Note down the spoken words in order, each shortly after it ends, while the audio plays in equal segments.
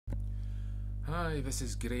Hi, this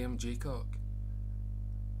is Graham Jeacocke.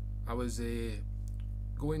 I was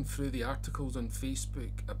going through the articles on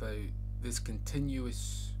Facebook about this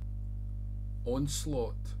continuous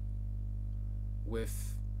onslaught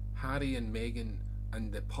with Harry and Meghan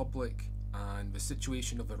and the public and the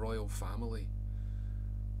situation of the royal family.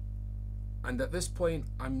 And at this point,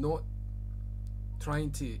 I'm not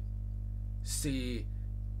trying to say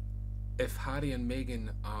if Harry and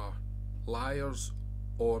Meghan are liars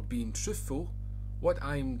or being truthful. What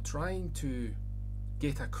I'm trying to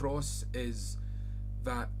get across is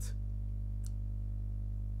that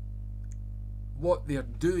what they're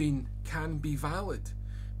doing can be valid,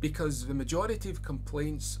 because the majority of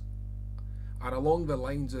complaints are along the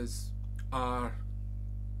lines are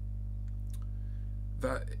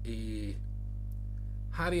that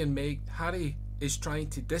Harry is trying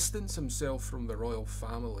to distance himself from the royal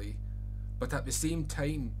family, but at the same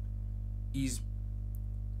time he's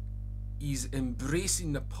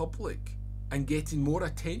embracing the public and getting more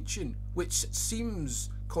attention, which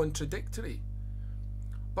seems contradictory.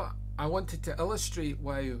 But I wanted to illustrate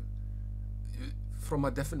why, from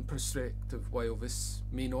a different perspective, while this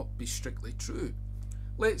may not be strictly true.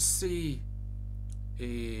 Let's say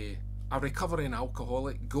a recovering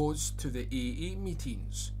alcoholic goes to the AA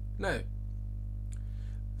meetings. Now,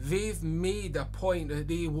 they've made a point that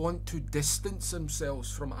they want to distance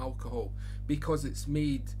themselves from alcohol because it's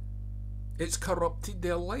corrupted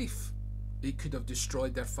their life. It could have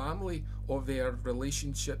destroyed their family or their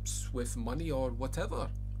relationships with money or whatever.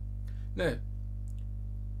 Now,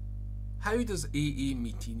 how does AA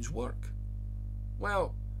meetings work?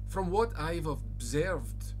 Well, from what I've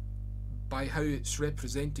observed by how it's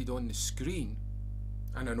represented on the screen,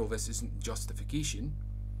 and I know this isn't justification,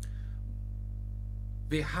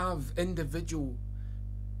 they have individual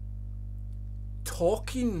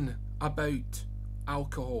talking about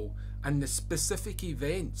alcohol and the specific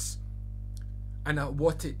events and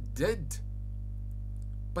what it did,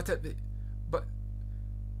 but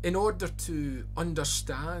in order to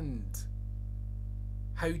understand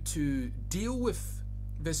how to deal with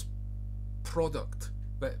this product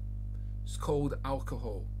that's called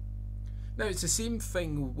alcohol. Now, it's the same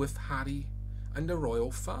thing with Harry and the royal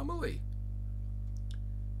family.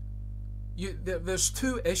 There's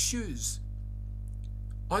two issues: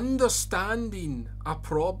 understanding a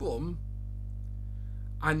problem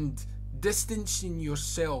and distancing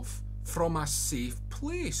yourself from a safe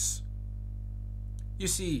place. You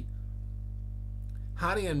see,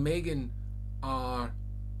 Harry and Meghan are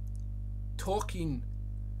talking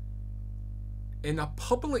in a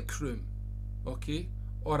public room, okay,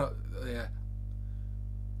 or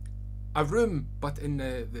a room, but in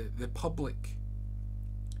the public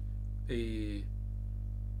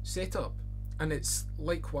setup. And it's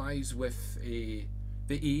likewise with the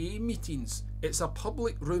AA meetings. It's a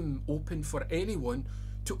public room open for anyone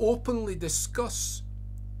to openly discuss,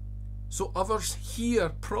 so others hear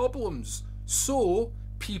problems, so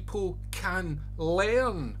people can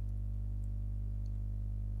learn.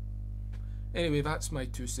 Anyway, that's my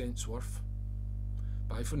 2 cents worth.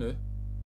 Bye for now.